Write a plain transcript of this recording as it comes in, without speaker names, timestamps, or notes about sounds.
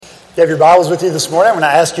you have your Bibles with you this morning, I'm going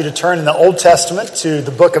to ask you to turn in the Old Testament to the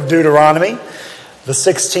book of Deuteronomy, the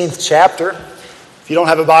 16th chapter. If you don't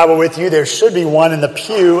have a Bible with you, there should be one in the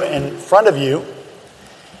pew in front of you.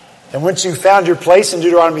 And once you've found your place in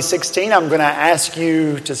Deuteronomy 16, I'm going to ask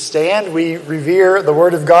you to stand. We revere the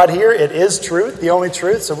Word of God here. It is truth, the only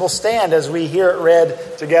truth, so we'll stand as we hear it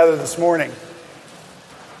read together this morning.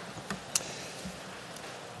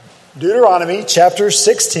 Deuteronomy chapter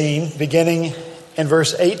 16, beginning in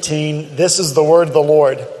verse 18, this is the word of the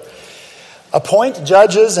Lord. Appoint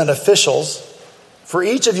judges and officials for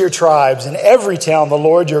each of your tribes in every town the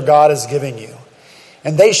Lord your God is giving you,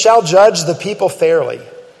 and they shall judge the people fairly.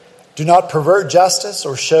 Do not pervert justice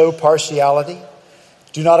or show partiality.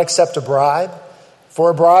 Do not accept a bribe, for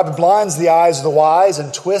a bribe blinds the eyes of the wise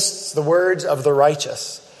and twists the words of the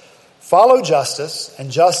righteous. Follow justice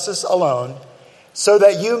and justice alone, so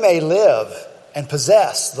that you may live and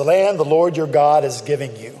possess the land the Lord your God is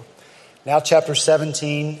giving you. Now chapter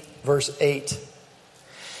 17, verse 8.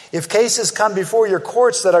 If cases come before your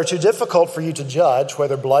courts that are too difficult for you to judge,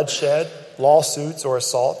 whether bloodshed, lawsuits, or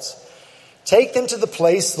assaults, take them to the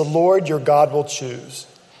place the Lord your God will choose.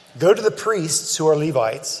 Go to the priests who are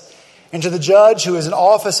Levites, and to the judge who is in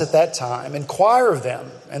office at that time. Inquire of them,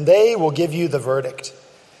 and they will give you the verdict.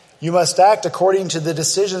 You must act according to the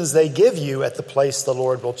decisions they give you at the place the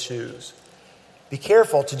Lord will choose. Be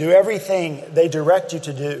careful to do everything they direct you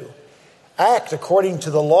to do. Act according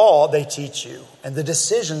to the law they teach you and the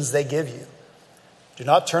decisions they give you. Do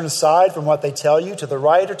not turn aside from what they tell you to the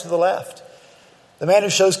right or to the left. The man who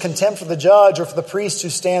shows contempt for the judge or for the priest who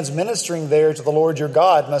stands ministering there to the Lord your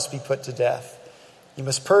God must be put to death. You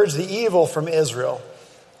must purge the evil from Israel.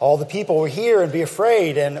 All the people will hear and be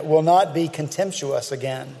afraid and will not be contemptuous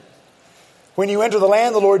again. When you enter the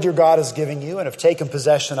land the Lord your God is giving you and have taken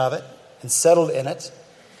possession of it and settled in it,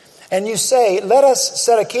 and you say, let us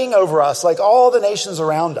set a king over us like all the nations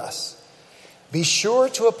around us, be sure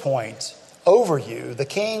to appoint over you the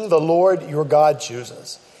king the Lord your God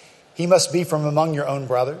chooses. He must be from among your own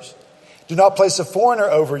brothers. Do not place a foreigner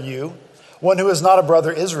over you, one who is not a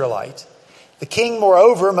brother Israelite. The king,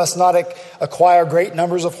 moreover, must not acquire great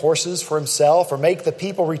numbers of horses for himself or make the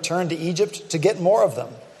people return to Egypt to get more of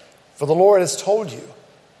them. For the Lord has told you,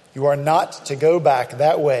 you are not to go back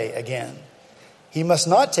that way again. He must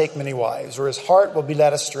not take many wives, or his heart will be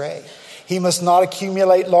led astray. He must not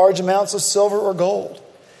accumulate large amounts of silver or gold.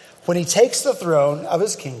 When he takes the throne of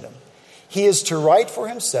his kingdom, he is to write for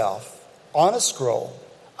himself on a scroll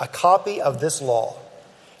a copy of this law,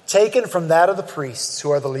 taken from that of the priests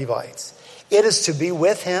who are the Levites. It is to be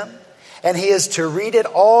with him, and he is to read it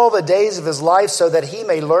all the days of his life so that he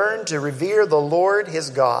may learn to revere the Lord his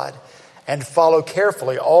God and follow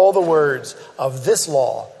carefully all the words of this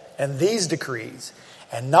law and these decrees,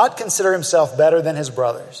 and not consider himself better than his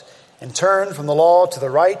brothers, and turn from the law to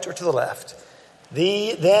the right or to the left.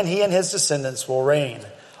 Then he and his descendants will reign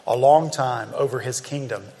a long time over his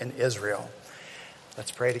kingdom in Israel.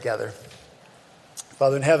 Let's pray together.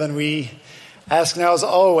 Father in heaven, we ask now as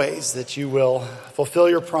always that you will fulfill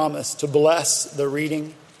your promise to bless the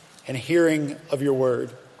reading and hearing of your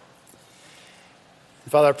word.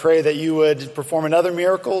 Father, I pray that you would perform another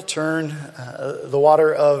miracle, turn the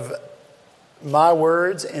water of my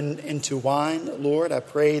words into wine. Lord, I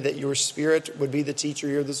pray that your Spirit would be the teacher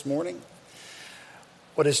here this morning.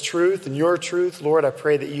 What is truth and your truth, Lord, I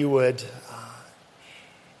pray that you would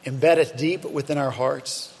embed it deep within our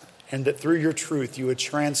hearts, and that through your truth you would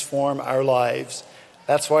transform our lives.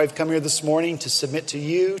 That's why I've come here this morning, to submit to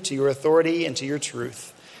you, to your authority, and to your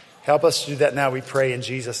truth. Help us to do that now, we pray in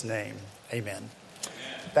Jesus' name. Amen.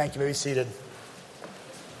 Thank you. May be seated.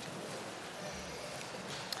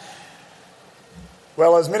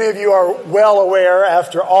 Well, as many of you are well aware,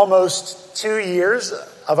 after almost 2 years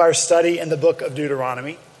of our study in the book of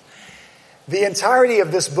Deuteronomy, the entirety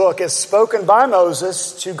of this book is spoken by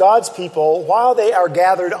Moses to God's people while they are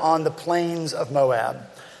gathered on the plains of Moab.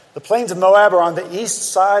 The plains of Moab are on the east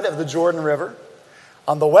side of the Jordan River.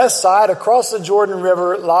 On the west side, across the Jordan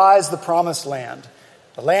River, lies the promised land.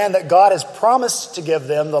 The land that God has promised to give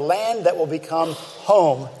them, the land that will become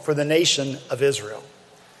home for the nation of Israel.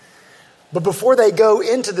 But before they go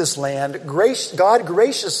into this land, God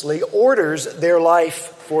graciously orders their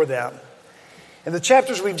life for them. And the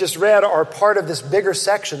chapters we've just read are part of this bigger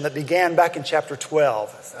section that began back in chapter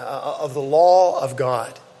 12 of the law of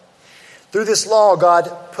God. Through this law,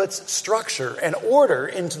 God puts structure and order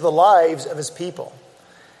into the lives of his people.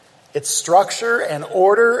 It's structure and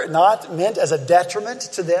order not meant as a detriment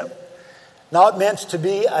to them, not meant to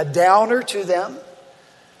be a downer to them,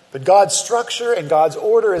 but God's structure and God's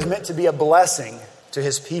order is meant to be a blessing to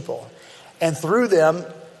his people, and through them,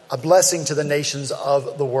 a blessing to the nations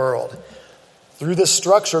of the world. Through this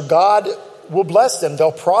structure, God will bless them.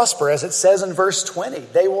 They'll prosper, as it says in verse 20.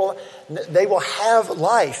 They will have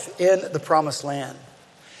life in the promised land.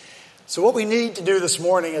 So what we need to do this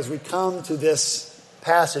morning as we come to this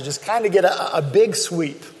passage is kind of get a big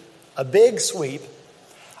sweep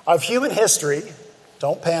of human history,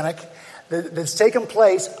 don't panic, that's taken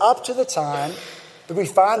place up to the time that we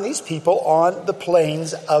find these people on the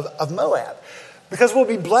plains of Moab. Because we'll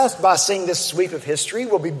be blessed by seeing this sweep of history.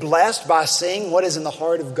 We'll be blessed by seeing what is in the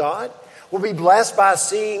heart of God. We'll be blessed by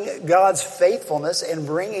seeing God's faithfulness and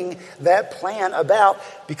bringing that plan about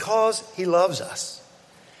because He loves us.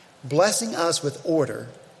 Blessing us with order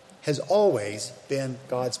has always been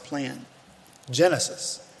God's plan.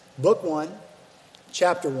 Genesis, book 1,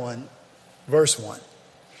 chapter 1, verse 1.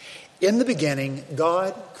 In the beginning,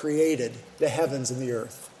 God created the heavens and the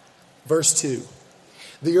earth. Verse 2.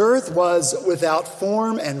 The earth was without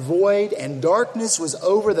form and void, and darkness was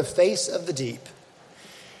over the face of the deep.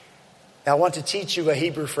 Now, I want to teach you a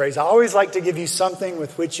Hebrew phrase. I always like to give you something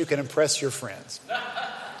with which you can impress your friends.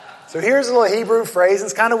 So here's a little Hebrew phrase, and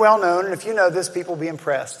it's kind of well known, and if you know this, people will be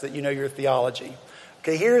impressed that you know your theology.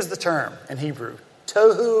 Okay, here's the term in Hebrew.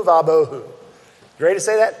 Tohu vabohu. You ready to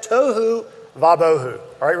say that? Tohu vabohu.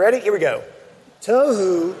 All right, ready? Here we go.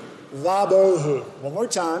 Tohu vabohu. One more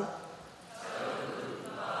time.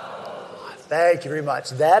 Thank you very much.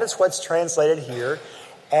 That is what's translated here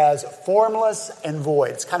as formless and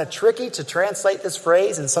void. It's kind of tricky to translate this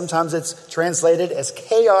phrase, and sometimes it's translated as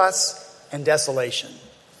chaos and desolation.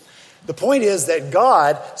 The point is that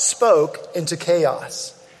God spoke into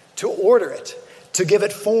chaos to order it, to give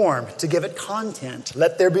it form, to give it content.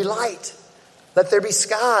 Let there be light. Let there be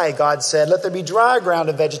sky, God said. Let there be dry ground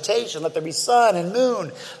and vegetation. Let there be sun and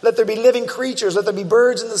moon. Let there be living creatures. Let there be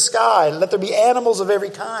birds in the sky. Let there be animals of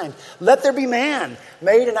every kind. Let there be man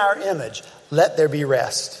made in our image. Let there be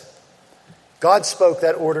rest. God spoke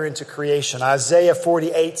that order into creation. Isaiah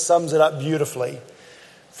 48 sums it up beautifully.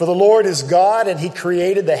 For the Lord is God, and He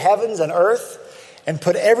created the heavens and earth and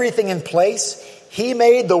put everything in place. He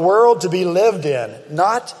made the world to be lived in,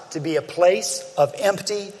 not to be a place of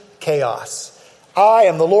empty chaos. I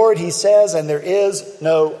am the Lord, He says, and there is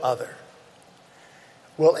no other.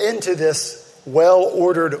 Well, into this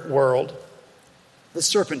well-ordered world, the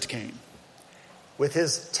serpent came with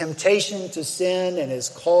his temptation to sin and his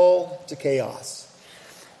call to chaos.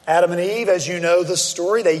 Adam and Eve, as you know the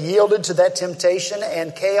story, they yielded to that temptation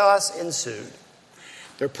and chaos ensued.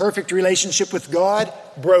 Their perfect relationship with God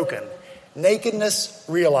broken. Nakedness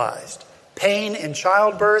realized. Pain in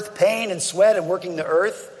childbirth, pain and sweat in working the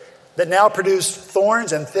earth that now produced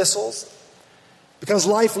thorns and thistles. Because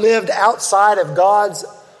life lived outside of God's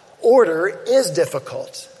order is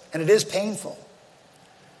difficult and it is painful.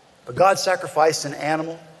 But God sacrificed an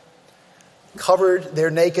animal, covered their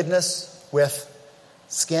nakedness with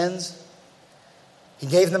skins. He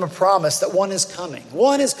gave them a promise that one is coming.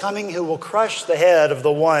 One is coming who will crush the head of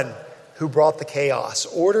the one who brought the chaos.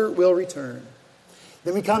 Order will return.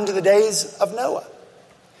 Then we come to the days of Noah.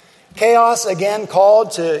 Chaos again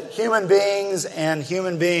called to human beings, and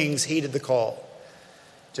human beings heeded the call.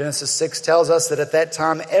 Genesis 6 tells us that at that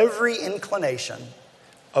time, every inclination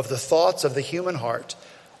of the thoughts of the human heart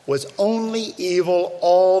was only evil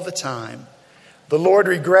all the time. The Lord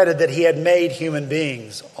regretted that He had made human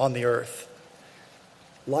beings on the earth.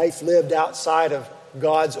 Life lived outside of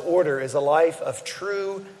God's order is a life of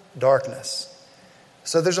true darkness.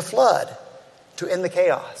 So there's a flood to end the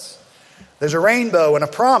chaos. There's a rainbow and a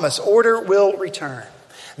promise. Order will return.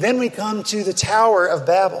 Then we come to the Tower of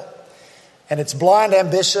Babel and its blind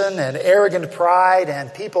ambition and arrogant pride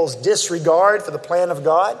and people's disregard for the plan of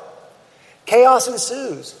God. Chaos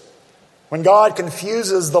ensues when God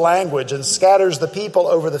confuses the language and scatters the people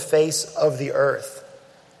over the face of the earth.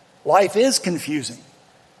 Life is confusing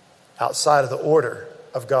outside of the order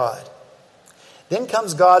of God. Then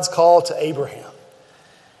comes God's call to Abraham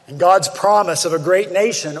and God's promise of a great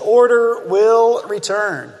nation. Order will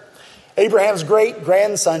return. Abraham's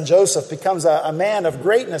great-grandson Joseph becomes a man of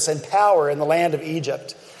greatness and power in the land of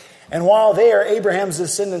Egypt. And while there, Abraham's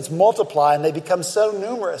descendants multiply and they become so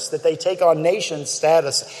numerous that they take on nation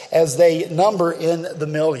status as they number in the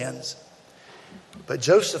millions. But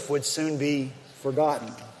Joseph would soon be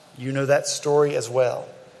forgotten. You know that story as well.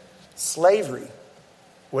 Slavery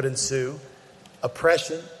would ensue,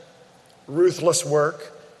 oppression, ruthless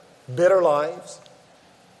work, bitter lives,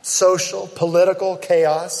 social, political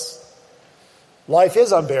chaos. Life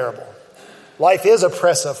is unbearable. Life is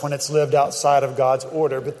oppressive when it's lived outside of God's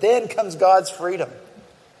order. But then comes God's freedom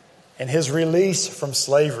and His release from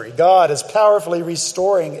slavery. God is powerfully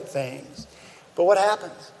restoring things. But what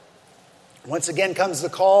happens? Once again comes the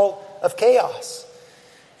call of chaos.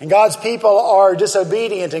 And God's people are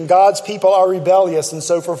disobedient and God's people are rebellious. And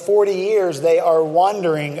so for 40 years they are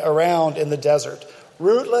wandering around in the desert.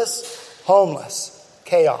 Rootless, homeless,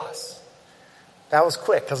 chaos. That was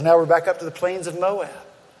quick because now we're back up to the plains of Moab.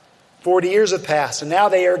 40 years have passed and now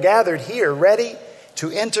they are gathered here ready to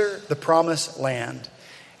enter the promised land.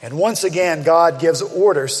 And once again God gives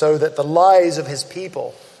order so that the lives of his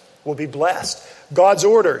people will be blessed. God's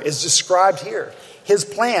order is described here. His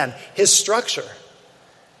plan, his structure.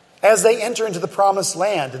 As they enter into the promised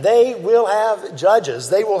land, they will have judges,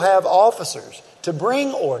 they will have officers to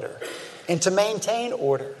bring order and to maintain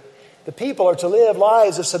order. The people are to live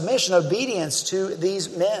lives of submission, obedience to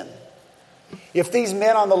these men. If these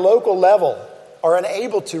men on the local level are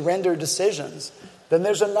unable to render decisions, then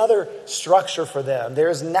there's another structure for them. There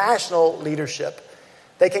is national leadership.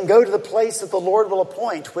 They can go to the place that the Lord will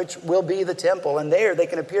appoint, which will be the temple. And there they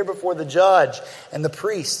can appear before the judge and the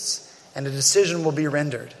priests, and a decision will be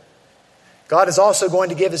rendered. God is also going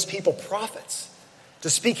to give his people prophets to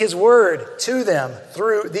speak his word to them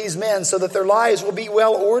through these men so that their lives will be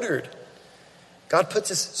well ordered. God puts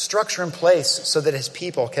his structure in place so that his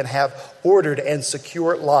people can have ordered and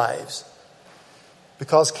secure lives.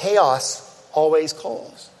 Because chaos always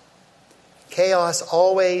calls. Chaos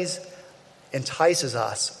always entices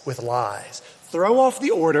us with lies. Throw off the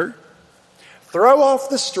order. Throw off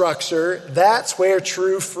the structure. That's where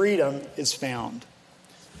true freedom is found.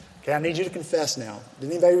 Okay, I need you to confess now.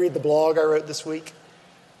 Did anybody read the blog I wrote this week?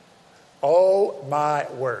 Oh my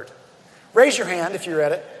word. Raise your hand if you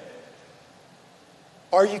read it.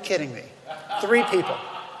 Are you kidding me? 3 people.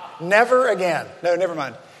 Never again. No, never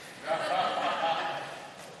mind.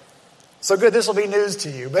 So good, this will be news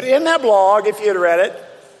to you. But in that blog, if you had read it,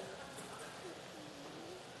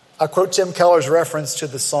 I quote Tim Keller's reference to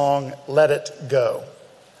the song, Let It Go.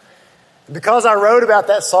 Because I wrote about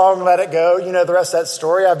that song, Let It Go, you know the rest of that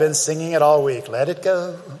story. I've been singing it all week. Let it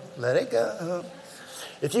go, let it go.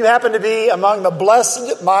 If you happen to be among the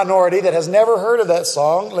blessed minority that has never heard of that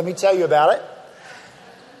song, let me tell you about it.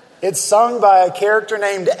 It's sung by a character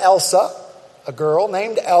named Elsa, a girl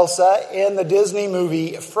named Elsa in the Disney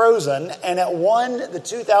movie Frozen, and it won the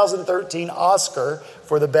 2013 Oscar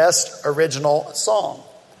for the Best Original Song.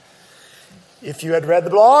 If you had read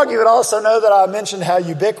the blog, you would also know that I mentioned how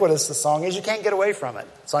ubiquitous the song is. You can't get away from it.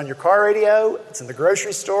 It's on your car radio. It's in the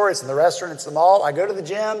grocery store. It's in the restaurant. It's in the mall. I go to the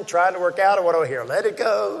gym trying to work out, and what do I hear? Let it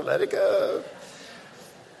go. Let it go.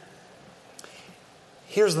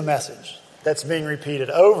 Here's the message that's being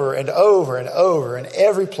repeated over and over and over in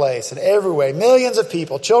every place, in every way. Millions of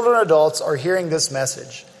people, children and adults, are hearing this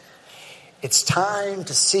message. It's time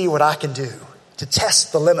to see what I can do, to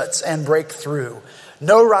test the limits and break through.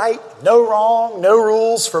 No right, no wrong, no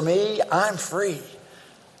rules for me. I'm free.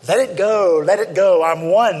 Let it go, let it go. I'm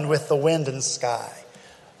one with the wind and sky.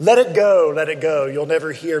 Let it go, let it go. You'll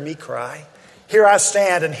never hear me cry. Here I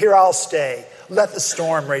stand and here I'll stay. Let the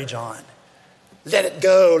storm rage on. Let it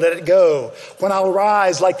go, let it go. When I'll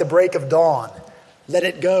rise like the break of dawn. Let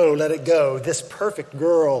it go, let it go. This perfect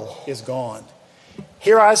girl is gone.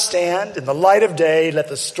 Here I stand in the light of day. Let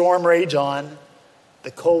the storm rage on. The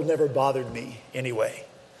cold never bothered me anyway.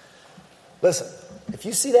 Listen, if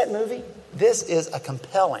you see that movie, this is a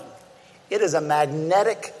compelling, it is a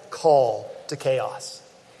magnetic call to chaos.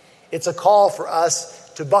 It's a call for us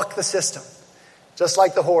to buck the system. Just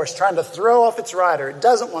like the horse trying to throw off its rider. It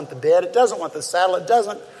doesn't want the bit. It doesn't want the saddle. It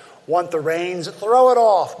doesn't want the reins. Throw it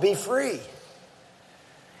off. Be free.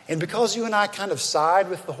 And because you and I kind of side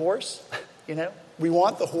with the horse, we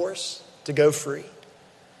want the horse to go free.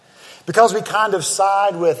 Because we kind of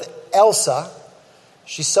side with Elsa,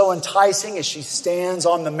 she's so enticing as she stands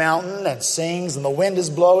on the mountain and sings and the wind is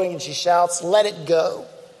blowing and she shouts, let it go.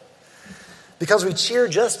 Because we cheer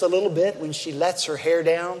just a little bit when she lets her hair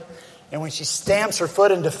down and when she stamps her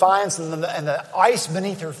foot in defiance and the ice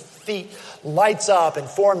beneath her feet lights up and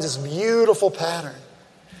forms this beautiful pattern.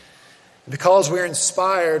 Because we're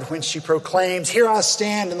inspired when she proclaims, here I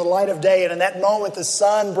stand in the light of day, and in that moment the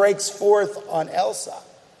sun breaks forth on Elsa.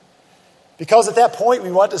 Because at that point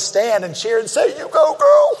we want to stand and cheer and say, you go,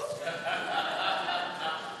 girl.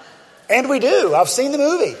 And we do. I've seen the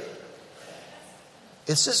movie.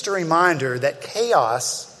 It's just a reminder that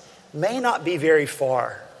chaos may not be very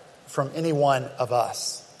far from any one of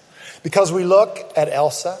us. Because we look at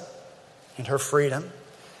Elsa and her freedom.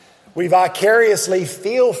 We vicariously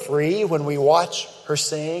feel free when we watch her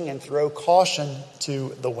sing and throw caution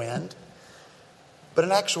to the wind. But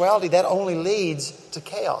in actuality, that only leads to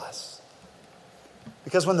chaos.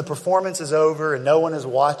 Because when the performance is over and no one is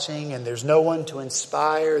watching and there's no one to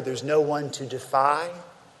inspire, there's no one to defy,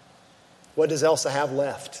 What does Elsa have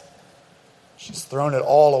left? She's thrown it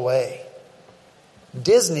all away.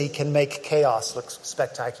 Disney can make chaos look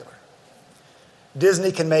spectacular.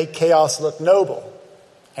 Disney can make chaos look noble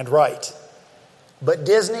and right. But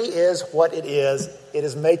Disney is what it is. It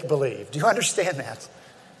is make-believe. Do you understand that?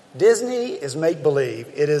 Disney is make-believe.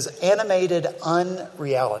 It is animated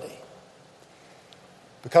unreality.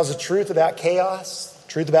 Because the truth about chaos, the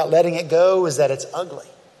truth about letting it go is that it's ugly.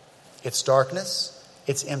 It's darkness,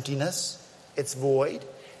 it's emptiness, it's void,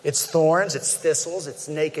 it's thorns, it's thistles, it's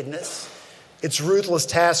nakedness, it's ruthless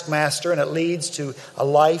taskmaster, and it leads to a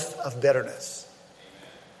life of bitterness.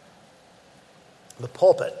 The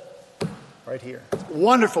pulpit, right here,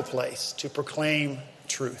 wonderful place to proclaim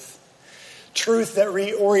truth. Truth that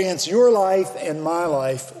reorients your life and my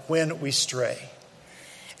life when we stray.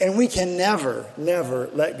 And we can never, never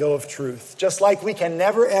let go of truth. Just like we can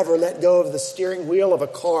never, ever let go of the steering wheel of a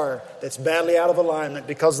car that's badly out of alignment,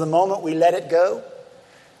 because the moment we let it go,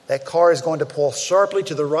 that car is going to pull sharply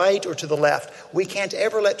to the right or to the left. We can't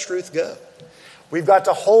ever let truth go. We've got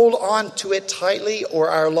to hold on to it tightly, or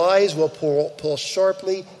our lives will pull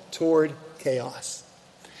sharply toward chaos.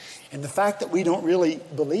 And the fact that we don't really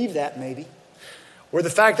believe that, maybe, or the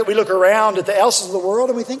fact that we look around at the else's of the world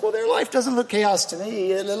and we think, well, their life doesn't look chaos to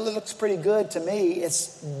me. It looks pretty good to me.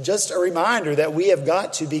 It's just a reminder that we have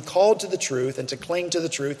got to be called to the truth and to cling to the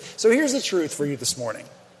truth. So here's the truth for you this morning.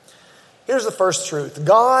 Here's the first truth.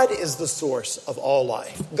 God is the source of all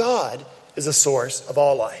life. God is the source of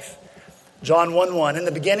all life. John 1:1, in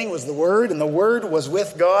the beginning was the Word, and the Word was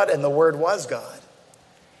with God, and the Word was God.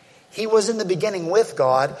 He was in the beginning with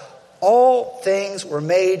God. All things were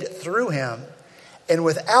made through him, and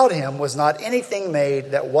without him was not anything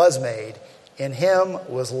made that was made. In him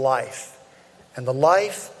was life, and the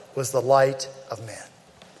life was the light of men.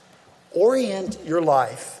 Orient your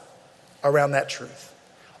life around that truth.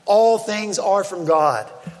 All things are from God.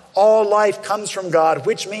 All life comes from God,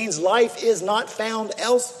 which means life is not found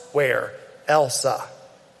elsewhere, Elsa.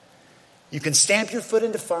 You can stamp your foot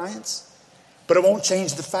in defiance, but it won't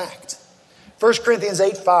change the fact. 1 Corinthians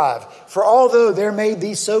 8:5, for although there may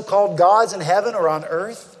be so-called gods in heaven or on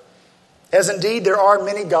earth, as indeed there are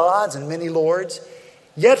many gods and many lords,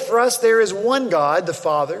 yet for us there is one God, the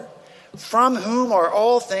Father, from whom are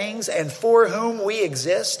all things and for whom we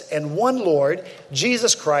exist, and one Lord,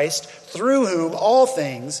 Jesus Christ, through whom all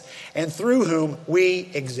things and through whom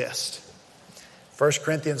we exist. 1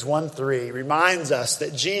 Corinthians 1:3 reminds us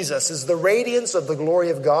that Jesus is the radiance of the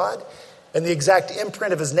glory of God and the exact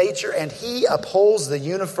imprint of his nature, and he upholds the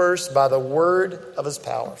universe by the word of his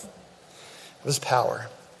power.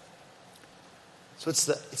 So it's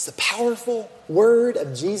the powerful word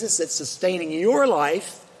of Jesus that's sustaining your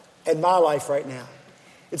life and my life right now.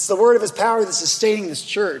 It's the word of his power that's sustaining this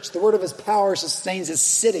church. The word of his power sustains this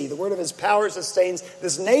city. The word of his power sustains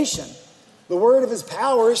this nation. The word of his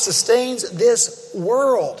power sustains this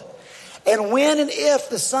world. And when and if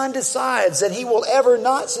the Son decides that he will ever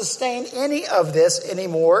not sustain any of this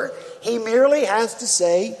anymore, he merely has to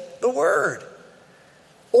say the word.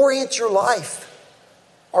 Orient your life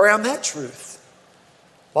around that truth.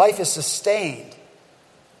 Life is sustained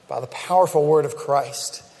by the powerful word of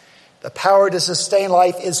Christ. The power to sustain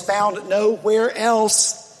life is found nowhere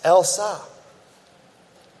else, Elsa.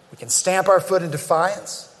 We can stamp our foot in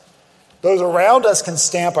defiance. Those around us can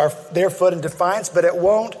stamp their foot in defiance, but it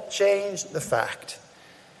won't change the fact.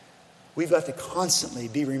 We've got to constantly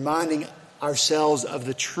be reminding ourselves of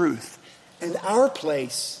the truth and our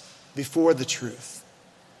place before the truth.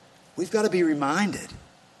 We've got to be reminded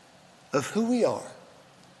of who we are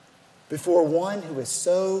before one who is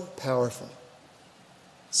so powerful.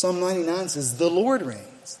 Psalm 99 says, the Lord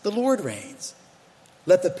reigns, the Lord reigns.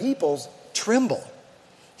 Let the peoples tremble.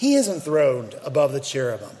 He is enthroned above the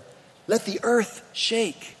cherubim. Let the earth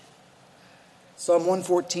shake. Psalm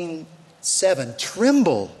 114:7.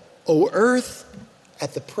 Tremble, O earth,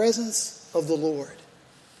 at the presence of the Lord.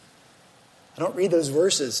 I don't read those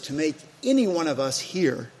verses to make any one of us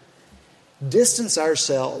here distance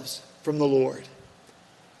ourselves from the Lord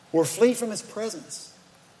or flee from his presence.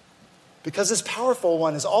 Because this powerful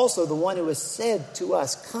one is also the one who has said to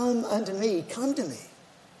us, come unto me, come to me,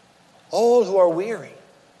 all who are weary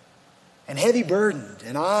and heavy burdened,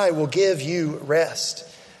 and I will give you rest.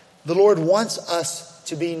 The Lord wants us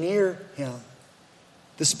to be near him.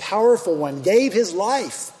 This powerful one gave his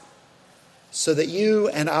life so that you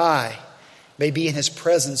and I may be in his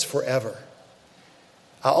presence forever.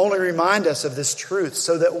 I only remind us of this truth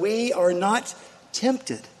so that we are not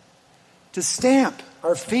tempted to stamp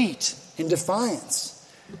our feet in defiance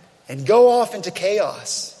and go off into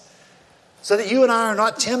chaos. So that you and I are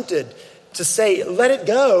not tempted to say, let it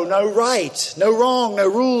go, no right, no wrong, no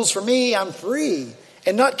rules for me, I'm free,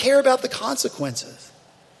 and not care about the consequences.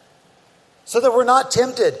 So that we're not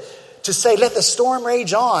tempted to say, let the storm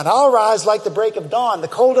rage on. I'll rise like the break of dawn. The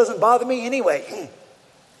cold doesn't bother me anyway.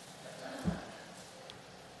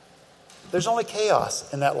 There's only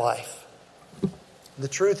chaos in that life. The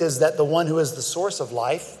truth is that the one who is the source of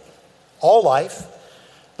life, all life,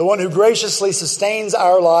 the one who graciously sustains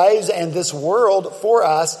our lives and this world for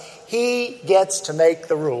us, he gets to make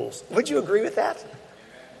the rules. Would you agree with that?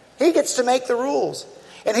 He gets to make the rules.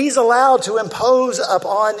 And he's allowed to impose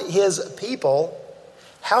upon his people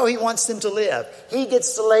how he wants them to live. He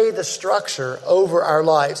gets to lay the structure over our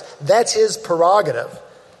lives. That's his prerogative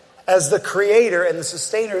as the creator and the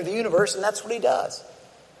sustainer of the universe, and that's what he does.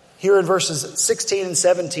 Here in verses 16 and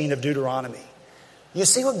 17 of Deuteronomy. You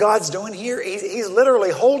see what God's doing here? He's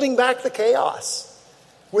literally holding back the chaos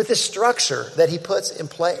with the structure that he puts in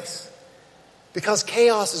place. Because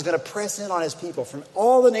chaos is going to press in on his people from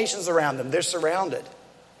all the nations around them. They're surrounded.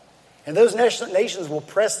 And those nations will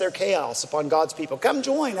press their chaos upon God's people. Come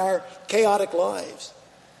join our chaotic lives.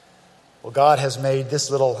 Well, God has made this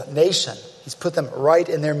little nation. He's put them right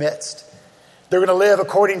in their midst. They're going to live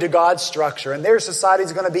according to God's structure. And their society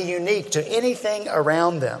is going to be unique to anything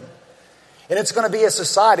around them. And it's going to be a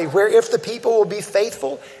society where if the people will be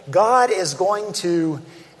faithful, God is going to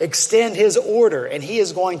extend his order. And he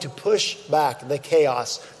is going to push back the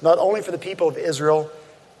chaos, not only for the people of Israel,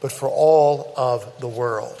 but for all of the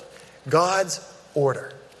world. God's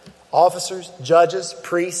order. Officers, judges,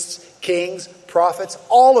 priests, kings, prophets,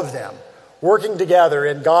 all of them working together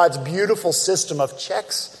in God's beautiful system of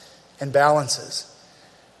checks and balances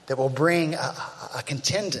that will bring a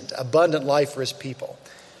contented, abundant life for his people.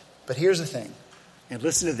 But here's the thing, and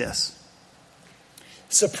listen to this.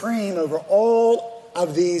 Supreme over all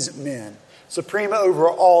of these men, supreme over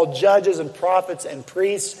all judges and prophets and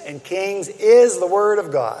priests and kings is the word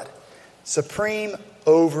of God. Supreme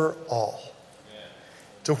over all.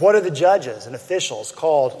 To what are the judges and officials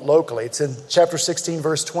called locally? It's in chapter 16,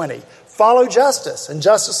 verse 20. Follow justice and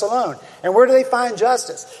justice alone. And where do they find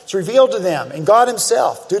justice? It's revealed to them in God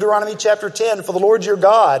himself. Deuteronomy chapter 10, for the Lord your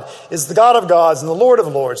God is the God of gods and the Lord of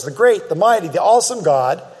lords, the great, the mighty, the awesome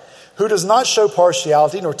God, who does not show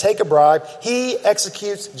partiality nor take a bribe. He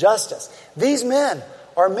executes justice. These men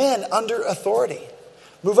are men under authority.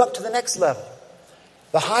 Move up to the next level.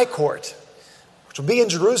 The high court, which will be in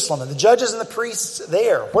Jerusalem, and the judges and the priests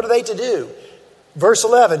there. What are they to do? Verse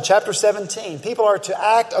 11, chapter 17. People are to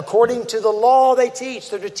act according to the law they teach.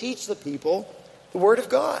 They're to teach the people the word of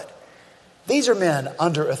God. These are men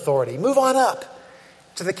under authority. Move on up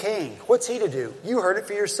to the king. What's he to do? You heard it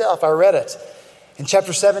for yourself. I read it. In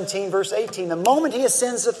chapter 17, verse 18, the moment he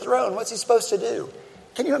ascends the throne, what's he supposed to do?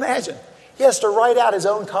 Can you imagine? He has to write out his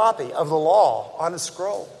own copy of the law on a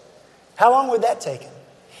scroll. How long would that take him?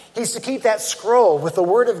 He's to keep that scroll with the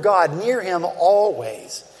word of God near him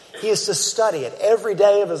always. He is to study it every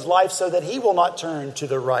day of his life so that he will not turn to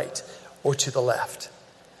the right or to the left.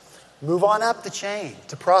 Move on up the chain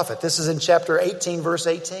to prophet. This is in chapter 18, verse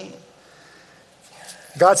 18.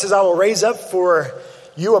 God says, I will raise up for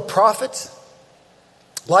you a prophet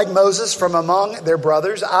like Moses from among their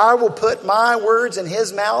brothers. I will put my words in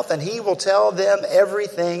his mouth and he will tell them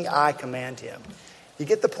everything I command him. You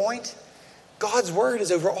get the point? God's word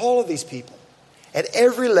is over all of these people. At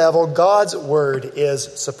every level, God's word is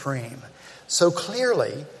supreme. So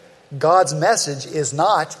clearly, God's message is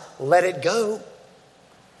not let it go.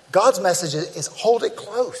 God's message is hold it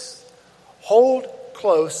close. Hold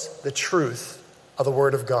close the truth of the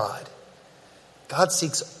word of God. God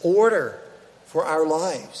seeks order for our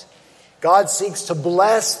lives. God seeks to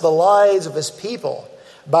bless the lives of his people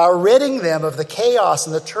by ridding them of the chaos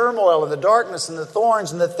and the turmoil and the darkness and the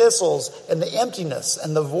thorns and the thistles and the emptiness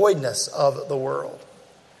and the voidness of the world.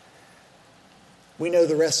 We know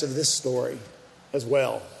the rest of this story as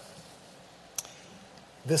well.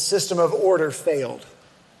 This system of order failed.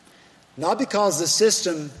 Not because the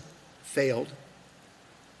system failed,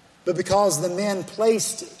 but because the men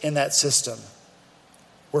placed in that system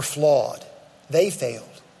were flawed. They failed.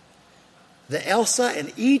 The Elsa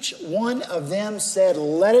and each one of them said,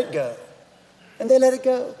 let it go. And they let it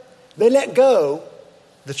go. They let go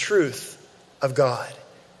the truth of God.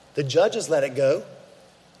 The judges let it go.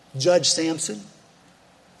 Judge Samson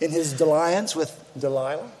in his dalliance with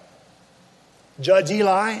Delilah. Judge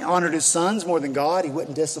Eli honored his sons more than God. He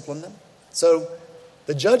wouldn't discipline them. So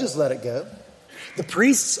the judges let it go. The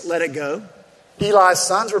priests let it go. Eli's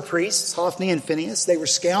sons were priests, Hophni and Phinehas. They were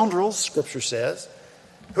scoundrels, Scripture says,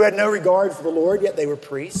 who had no regard for the Lord, yet they were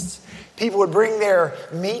priests. People would bring their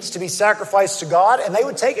meats to be sacrificed to God, and they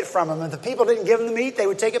would take it from them. If the people didn't give them the meat, they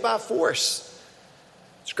would take it by force.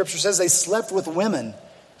 Scripture says they slept with women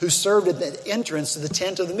who served at the entrance to the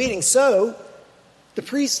tent of the meeting. So the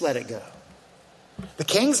priests let it go. The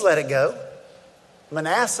kings let it go.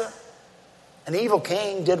 Manasseh, an evil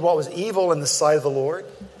king, did what was evil in the sight of the Lord,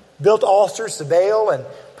 built altars to Baal and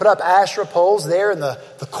put up Asherah poles there in the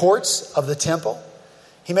courts of the temple.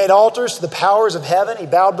 He made altars to the powers of heaven. He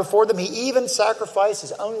bowed before them. He even sacrificed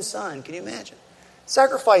his own son. Can you imagine?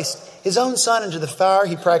 Sacrificed his own son into the fire.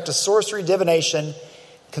 He practiced sorcery, divination,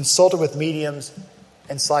 consulted with mediums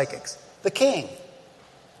and psychics. The king,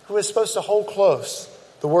 who was supposed to hold close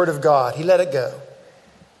the word of God, he let it go.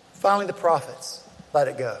 Finally, the prophets let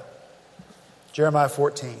it go. Jeremiah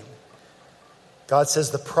 14. God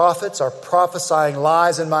says, the prophets are prophesying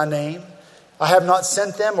lies in my name. I have not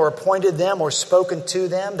sent them or appointed them or spoken to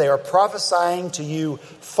them. They are prophesying to you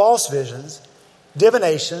false visions,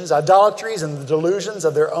 divinations, idolatries, and the delusions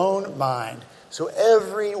of their own mind. So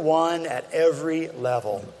everyone at every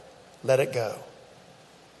level let it go.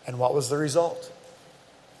 And what was the result?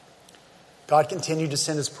 God continued to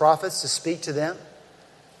send his prophets to speak to them,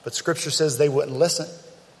 but Scripture says they wouldn't listen.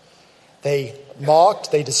 They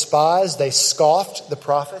mocked, they despised, they scoffed the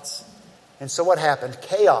prophets. And so what happened?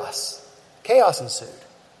 Chaos ensued.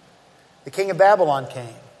 The king of Babylon came,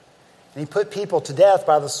 and he put people to death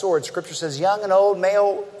by the sword. Scripture says young and old,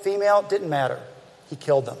 male, female, didn't matter. He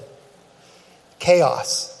killed them.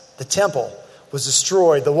 Chaos. The temple was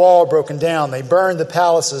destroyed. The wall broken down. They burned the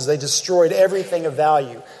palaces. They destroyed everything of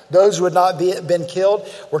value. Those who had not been killed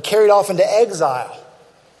were carried off into exile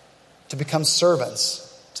to become servants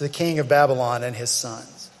to the king of Babylon and his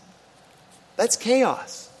sons. That's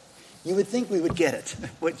chaos. You would think we would get it,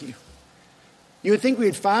 wouldn't you? You would think we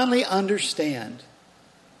would finally understand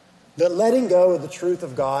that letting go of the truth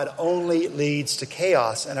of God only leads to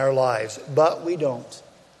chaos in our lives, but we don't.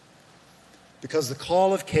 Because the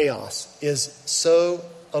call of chaos is so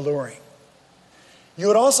alluring. You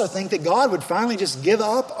would also think that God would finally just give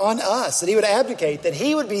up on us, that he would abdicate, that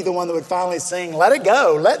he would be the one that would finally sing, let it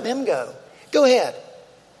go, let them go. Go ahead.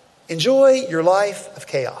 Enjoy your life of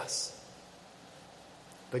chaos.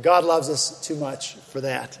 But God loves us too much for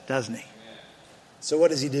that, doesn't he? So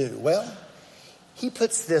what does he do? Well, he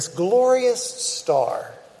puts this glorious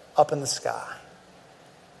star up in the sky.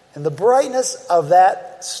 And the brightness of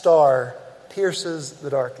that star pierces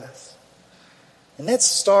the darkness. And that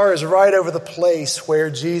star is right over the place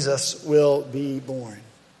where Jesus will be born.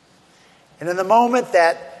 And in the moment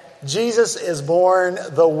that Jesus is born,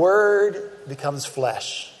 the Word becomes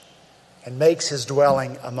flesh and makes his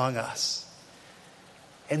dwelling among us.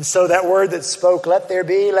 And so that word that spoke, let there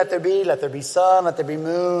be, let there be, let there be sun, let there be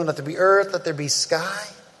moon, let there be earth, let there be sky.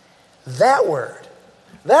 That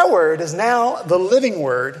word is now the living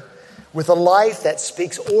word with a life that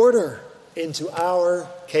speaks order into our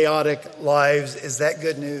chaotic lives. Is that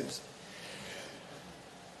good news?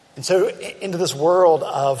 And so into this world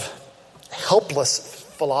of helpless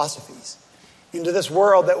philosophies, into this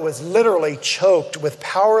world that was literally choked with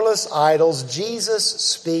powerless idols, Jesus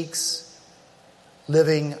speaks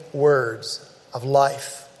living words of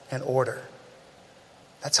life and order.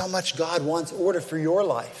 That's how much God wants order for your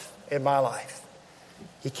life and my life.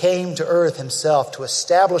 He came to earth himself to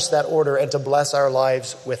establish that order and to bless our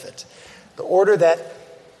lives with it. The order that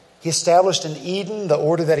he established in Eden, the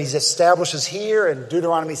order that he establishes here in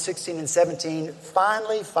Deuteronomy 16 and 17,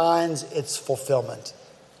 finally finds its fulfillment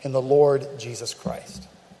in the Lord Jesus Christ.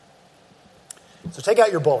 So take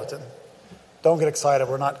out your bulletin. Don't get excited.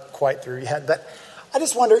 We're not quite through yet. But I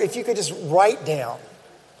just wonder if you could just write down,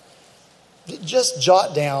 just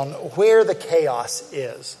jot down where the chaos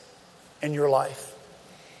is in your life.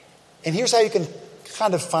 And here's how you can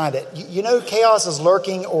kind of find it. You know, chaos is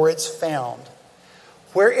lurking or it's found.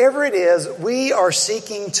 Wherever it is, we are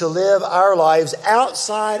seeking to live our lives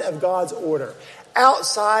outside of God's order,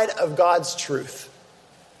 outside of God's truth.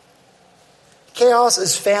 Chaos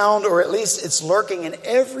is found, or at least it's lurking in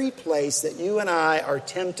every place that you and I are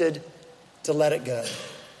tempted to let it go.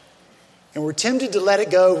 And we're tempted to let it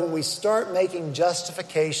go when we start making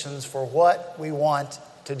justifications for what we want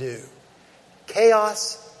to do.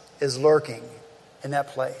 Chaos is lurking in that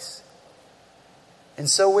place. And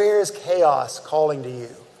so where is chaos calling to you?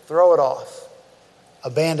 Throw it off.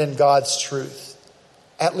 Abandon God's truth,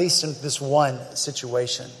 at least in this one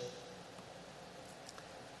situation.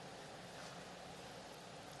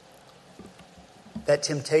 That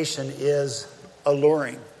temptation is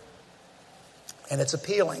alluring. And it's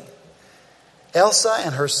appealing. Elsa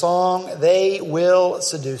and her song, they will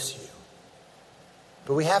seduce you.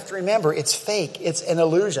 But we have to remember, it's fake. It's an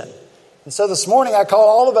illusion. And so this morning I call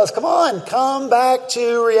all of us, come on, come back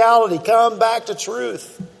to reality, come back to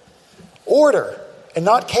truth. Order and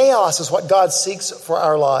not chaos is what God seeks for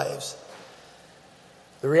our lives.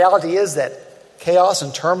 The reality is that chaos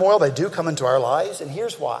and turmoil, they do come into our lives, and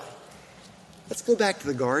here's why. Let's go back to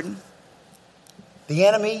the garden. The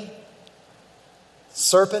enemy,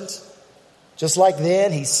 serpent, just like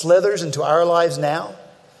then, he slithers into our lives now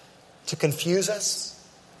to confuse us.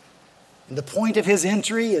 And the point of his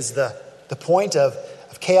entry is the point of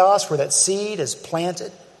chaos where that seed is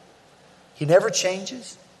planted. He never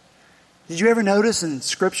changes. Did you ever notice in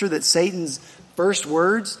Scripture that Satan's first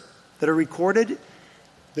words that are recorded,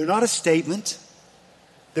 they're not a statement.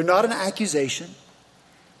 They're not an accusation.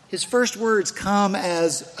 His first words come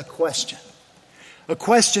as a question. A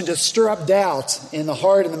question to stir up doubt in the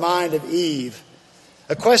heart and the mind of Eve.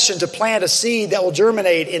 A question to plant a seed that will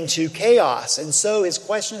germinate into chaos. And so his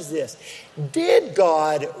question is this: did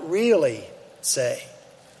God really say?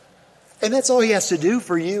 And that's all he has to do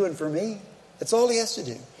for you and for me. That's all he has to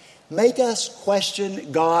do. Make us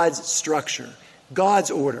question God's structure,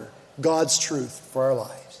 God's order, God's truth for our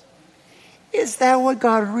lives. Is that what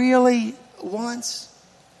God really wants?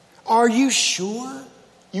 Are you sure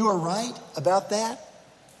you are right about that?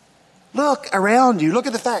 Look around you. Look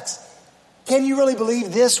at the facts. Can you really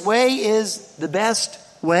believe this way is the best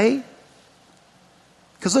way?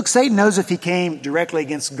 Because look, Satan knows if he came directly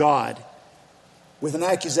against God with an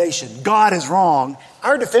accusation, God is wrong,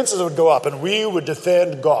 our defenses would go up and we would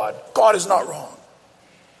defend God. God is not wrong.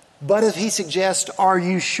 But if he suggests, are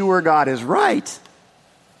you sure God is right?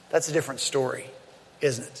 That's a different story,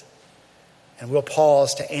 isn't it? And we'll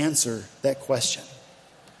pause to answer that question.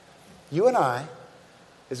 You and I,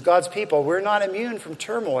 as God's people, we're not immune from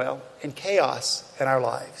turmoil and chaos in our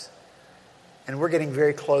lives. And we're getting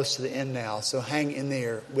very close to the end now, so hang in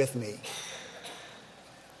there with me.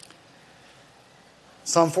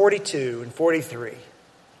 Psalm 42 and 43,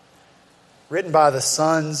 written by the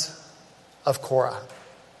sons of Korah.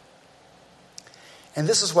 And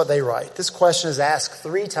this is what they write. This question is asked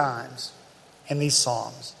 3 times in these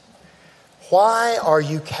Psalms. Why are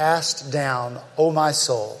you cast down, O my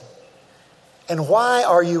soul? And why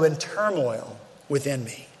are you in turmoil within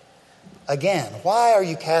me? Again, why are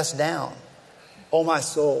you cast down, O my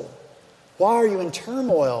soul? Why are you in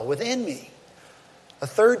turmoil within me? A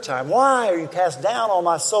third time, why are you cast down, O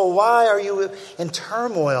my soul? Why are you in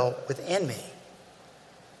turmoil within me?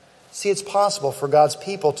 See, it's possible for God's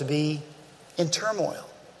people to be in turmoil,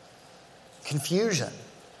 confusion,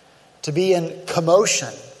 to be in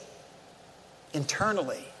commotion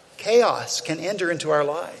internally. Chaos can enter into our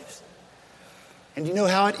lives. And do you know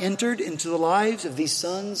how it entered into the lives of these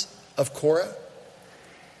sons of Korah?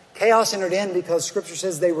 Chaos entered in because Scripture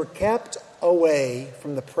says they were kept away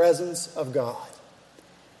from the presence of God.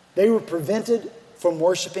 They were prevented from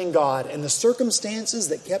worshiping God. And the circumstances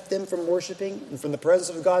that kept them from worshiping and from the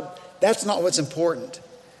presence of God, that's not what's important.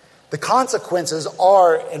 The consequences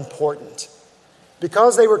are important.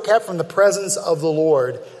 Because they were kept from the presence of the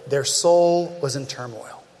Lord, their soul was in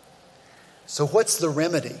turmoil. So what's the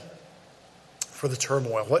remedy for the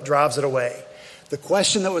turmoil? What drives it away? The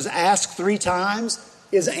question that was asked 3 times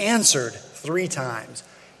is answered 3 times.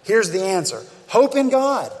 Here's the answer. Hope in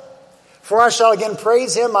God. For I shall again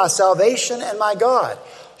praise him, my salvation and my God.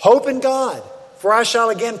 Hope in God. For I shall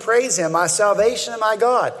again praise him, my salvation and my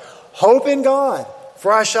God. Hope in God.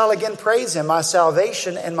 For I shall again praise him, my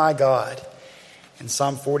salvation and my God. In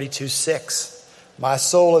Psalm 42:6, my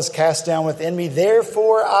soul is cast down within me,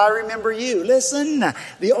 therefore I remember you. Listen,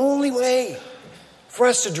 the only way for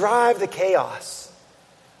us to drive the chaos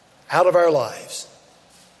out of our lives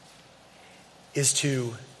is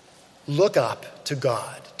to look up to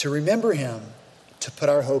God, to remember him, to put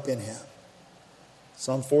our hope in him.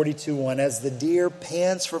 Psalm 42:1, as the deer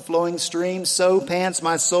pants for flowing streams, so pants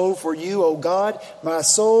my soul for you, O God. My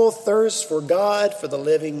soul thirsts for God, for the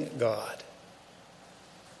living God.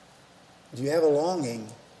 Do you have a longing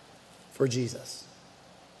for Jesus?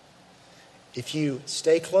 If you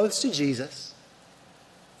stay close to Jesus,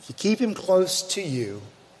 if you keep him close to you,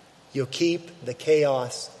 you'll keep the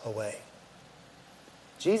chaos away.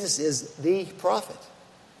 Jesus is the prophet.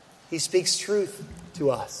 He speaks truth to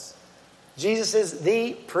us. Jesus is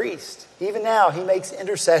the priest. Even now, he makes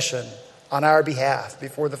intercession on our behalf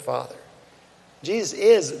before the Father. Jesus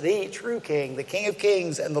is the true King, the King of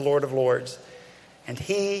Kings and the Lord of Lords. And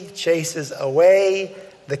he chases away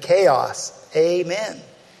the chaos. Amen.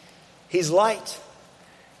 He's light.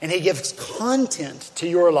 And he gives content to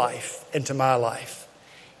your life and to my life.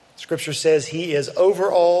 Scripture says he is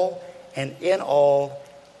over all and in all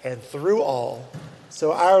and through all.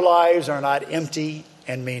 So our lives are not empty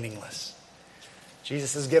and meaningless.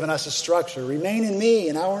 Jesus has given us a structure. Remain in me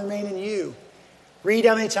and I will remain in you. Read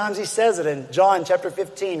how many times he says it in John chapter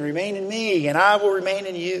 15. Remain in me and I will remain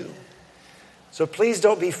in you. So please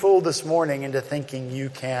don't be fooled this morning into thinking you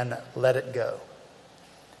can let it go.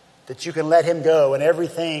 That you can let him go and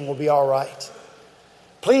everything will be all right.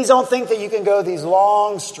 Please don't think that you can go these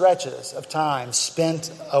long stretches of time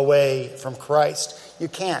spent away from Christ. You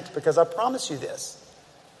can't, because I promise you this.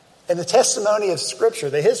 And the testimony of Scripture,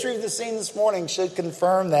 the history of the scene this morning should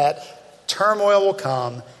confirm that turmoil will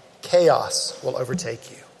come, chaos will overtake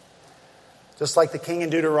you. Just like the king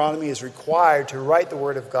in Deuteronomy is required to write the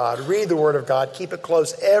Word of God, read the Word of God, keep it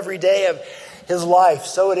close every day of his life,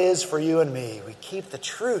 so it is for you and me. We keep the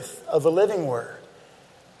truth of the living Word.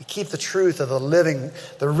 We keep the truth of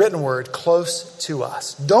the written Word close to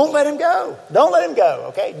us. Don't let him go. Don't let him go,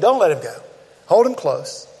 okay? Don't let him go. Hold him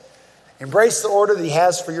close. Embrace the order that he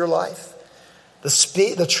has for your life.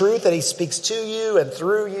 The truth that he speaks to you and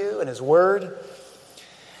through you and his Word.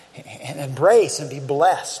 And embrace and be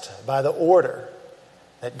blessed by the order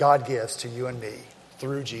that God gives to you and me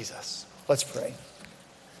through Jesus. Let's pray.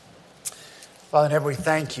 Father in heaven, we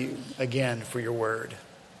thank you again for your Word.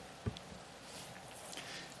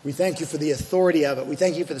 We thank you for the authority of it. We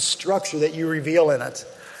thank you for the structure that you reveal in it.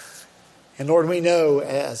 And Lord, we know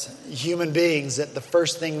as human beings that the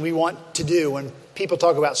first thing we want to do when people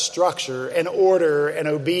talk about structure and order and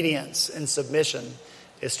obedience and submission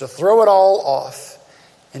is to throw it all off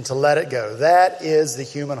and to let it go. That is the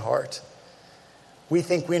human heart. We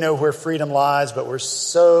think we know where freedom lies, but we're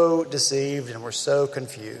so deceived and we're so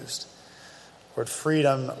confused. Lord,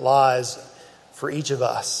 freedom lies for each of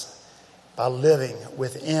us by living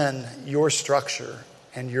within your structure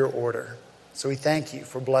and your order. So we thank you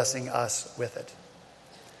for blessing us with it.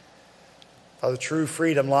 Father, true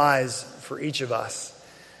freedom lies for each of us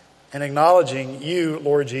in acknowledging you,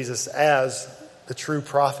 Lord Jesus, as the true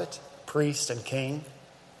prophet, priest, and king,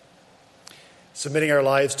 submitting our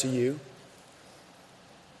lives to you.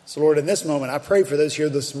 So Lord, in this moment, I pray for those here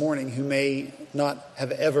this morning who may not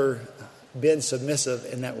have ever been submissive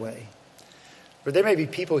in that way. But there may be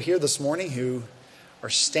people here this morning who are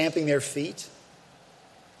stamping their feet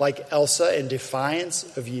like Elsa in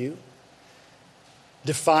defiance of you.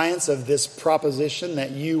 Defiance of this proposition that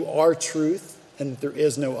you are truth and there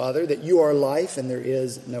is no other. That you are life and there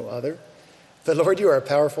is no other. But Lord, you are a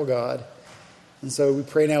powerful God. And so we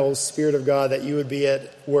pray now, O Spirit of God, that you would be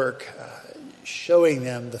at work showing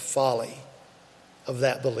them the folly of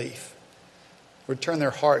that belief. Lord, turn their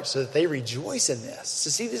hearts so that they rejoice in this.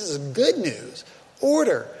 To see this is good news.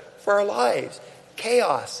 Order for our lives.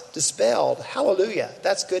 Chaos dispelled. Hallelujah.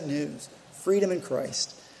 That's good news. Freedom in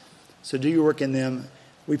Christ. So do your work in them,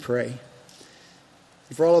 we pray.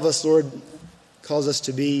 And for all of us, Lord, cause us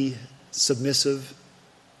to be submissive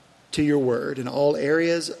to your word in all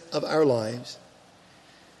areas of our lives.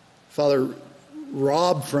 Father,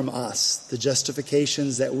 rob from us the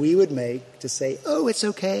justifications that we would make to say, oh, it's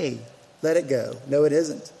okay. Let it go. No, it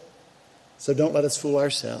isn't. So don't let us fool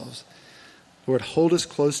ourselves. Lord, hold us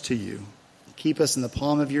close to you. Keep us in the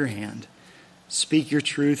palm of your hand. Speak your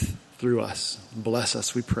truth through us. Bless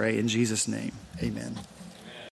us, we pray. In Jesus' name, amen.